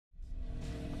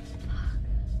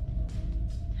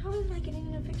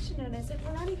eviction notice if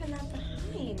we're not even that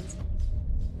behind?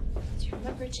 Do you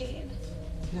remember Jade?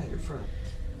 Yeah, your friend.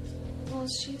 Well,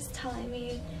 she's telling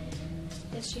me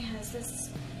that she has this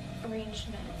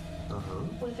arrangement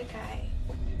with a guy.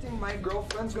 You think my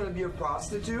girlfriend's gonna be a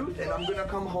prostitute and I'm gonna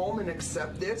come home and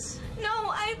accept this? No,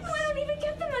 I don't even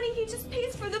get the money. He just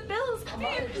pays for the bills. Come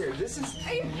out of here. This is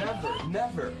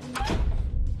never.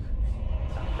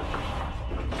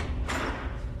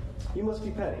 You must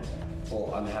be Penny.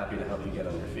 Well, I'm happy to help you get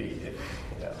on your feet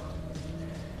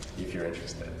if you're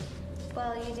interested.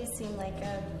 Well, you do seem like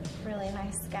a really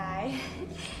nice guy.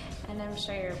 And I'm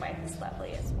sure your wife is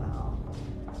lovely as well.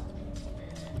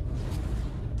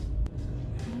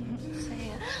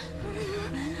 Say it.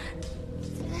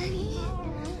 Daddy. I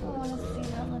want to see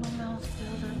that little mouth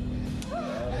filled up.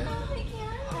 I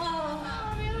can't. Oh,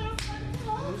 my little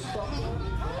fun.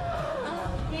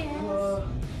 Yes.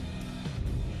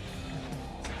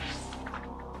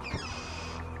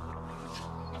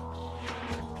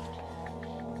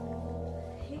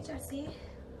 Hey, Jesse.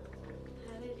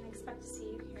 I didn't expect to see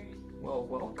you here. Well,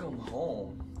 welcome home.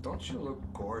 Don't you look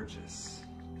gorgeous?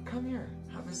 Come here,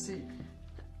 have a seat.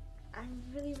 I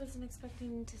really wasn't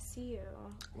expecting to see you.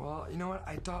 Well, you know what?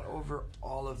 I thought over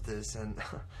all of this and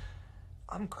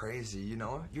I'm crazy, you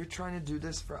know? You're trying to do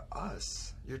this for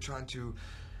us. You're trying to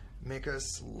make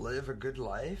us live a good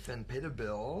life and pay the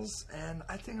bills, and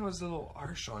I think I was a little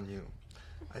harsh on you.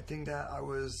 I think that I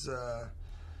was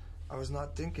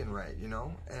not thinking right, you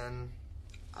know? And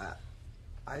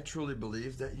I truly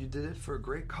believe that you did it for a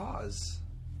great cause.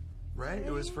 Right? Really?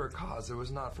 It was for a cause. It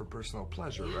was not for personal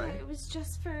pleasure, right? It was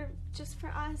just for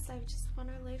us. I just want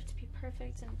our life to be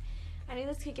perfect, and I knew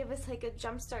this could give us like a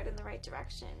jump start in the right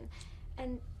direction.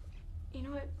 And you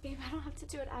know what, babe, I don't have to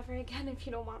do it ever again if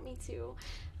you don't want me to.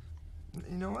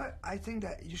 You know what? I think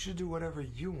that you should do whatever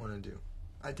you want to do.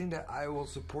 I think that I will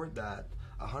support that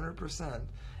 100%,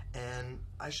 and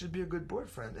I should be a good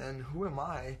boyfriend. And who am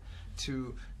I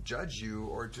to judge you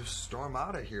or to storm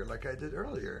out of here like I did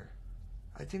earlier?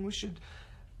 I think we should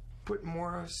put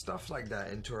more stuff like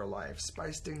that into our life,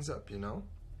 spice things up, you know?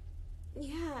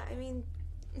 Yeah, I mean,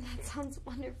 that sounds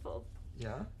wonderful.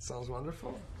 Yeah? Sounds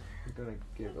wonderful? I'm gonna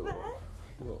give a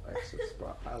little extra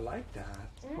spot. I like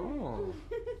that. Oh.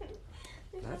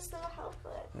 That's so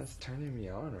helpful. That's turning me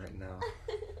on right now.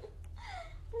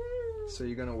 So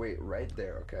you're gonna wait right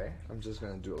there, okay? I'm just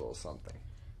gonna do a little something.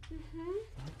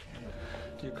 Okay.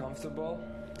 You comfortable?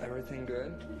 Everything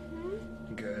good?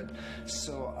 Good.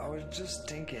 So I was just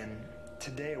thinking,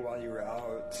 today while you were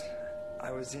out,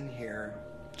 I was in here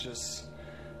just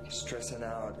stressing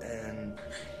out and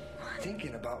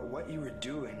thinking about what you were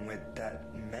doing with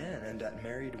that man and that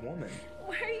married woman.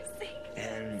 Why are you saying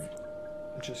And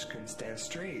just couldn't stand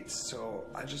straight. So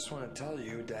I just want to tell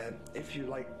you that if you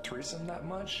like threesome that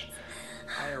much,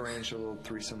 I arranged a little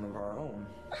threesome of our own.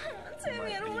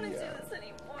 Sammy, I don't want to do this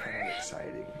anymore. Kind of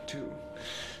exciting too.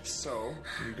 So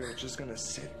you're just gonna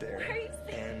sit there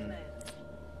and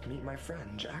meet my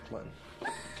friend Jacqueline.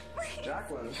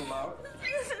 Jacqueline, come out.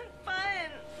 This isn't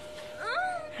fun.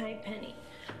 Hi, Penny.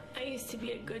 I used to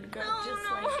be a good girl,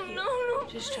 like you. No.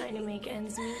 Just trying to make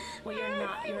ends meet. Well, you're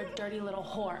not. You're a dirty little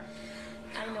whore.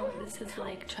 I know what this is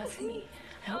like. Trust me.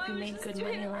 I hope you made good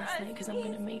money last night, because I'm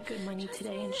going to make good money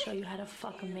today and show you how to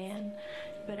fuck a man.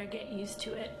 You better get used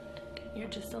to it. You're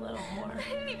just a little whore. I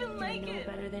didn't even like it. You know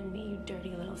better than me, you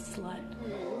dirty little slut.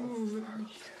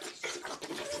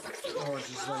 Oh,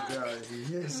 just like that.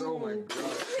 Yes, oh my god.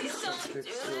 Please don't do this.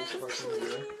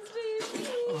 Please, baby.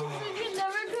 We can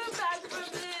never come back from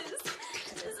this.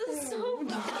 This is so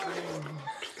bad.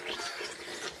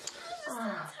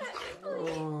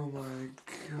 Oh my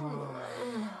god.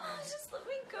 Just let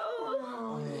me go.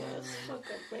 Oh, yes. Fuck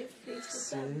up my face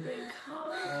with that big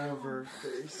hug. All over her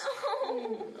face. No.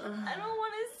 I don't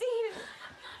want to see it.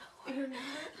 You're not.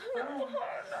 I'm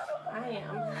not a I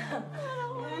am.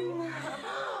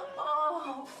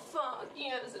 Oh, fuck.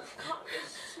 Yes, it's cock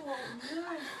is so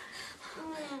good.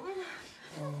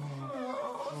 Oh,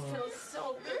 it feels so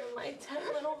good in my tight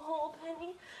little hole,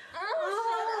 Penny.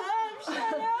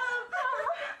 Shut up.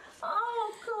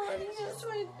 Oh, God, yes,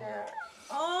 right there.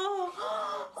 Oh,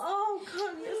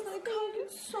 God, yes, my cock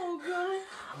is so good.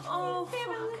 Oh, Babe, I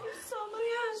love you so much.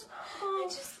 Yes. Oh,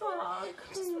 I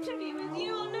just want to be with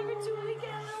you. I'll never do it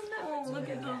again. I'll never do look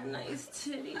it at again. those nice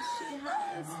titties she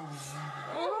has.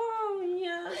 Oh,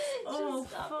 yes. Oh,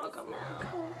 fuck, I'm gonna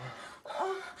come.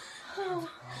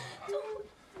 Don't.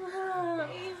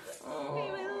 Babe, I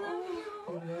love you.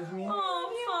 You love me?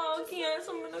 Oh, fuck, yes,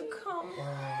 I'm gonna come.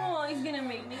 Oh, he's gonna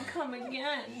make me come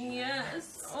again. Yes.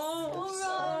 Oh,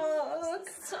 fuck.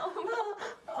 So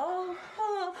Oh,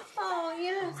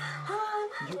 yes.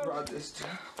 You brought this to.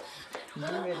 You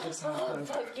made this happen.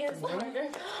 Fuck yes, Carter.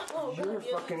 Oh, You're a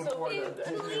God, fucking so whore big. that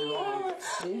did me wrong.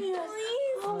 See? Yes.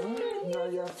 Now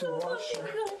you have to wash her.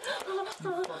 You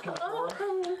fucking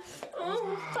whore.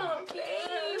 Oh, babe.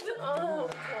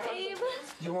 Babe.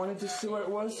 You wanted to see what it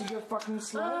was to get fucking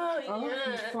slapped? Oh, You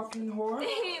yes. fucking whore?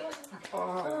 Babe.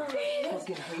 Oh, I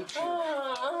fucking hate you.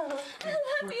 Oh,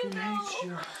 Fucking hate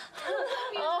you.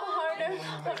 harder.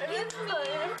 Fuck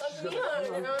me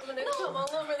harder. I'm gonna come all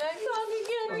over that cock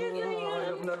again. Oh,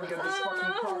 you'll never get this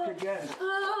fucking cock again.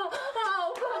 Oh,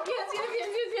 fuck, yes,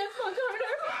 fuck,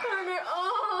 harder. Oh,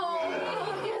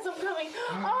 yes, I'm coming.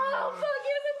 Oh, fuck,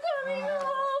 yes, I'm coming.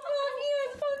 Oh, fuck,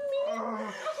 yes, fuck me. Oh,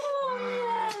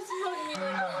 yes, fuck me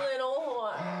like a little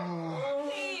whore.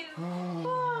 Please.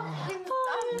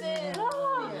 Stop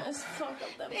it. Yes, fuck up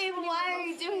that. Babe, why are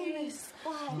you doing this?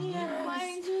 Yes. Why are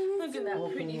you doing this? Look at that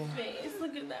pretty face.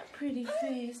 Look at that pretty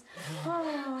face.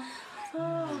 Oh.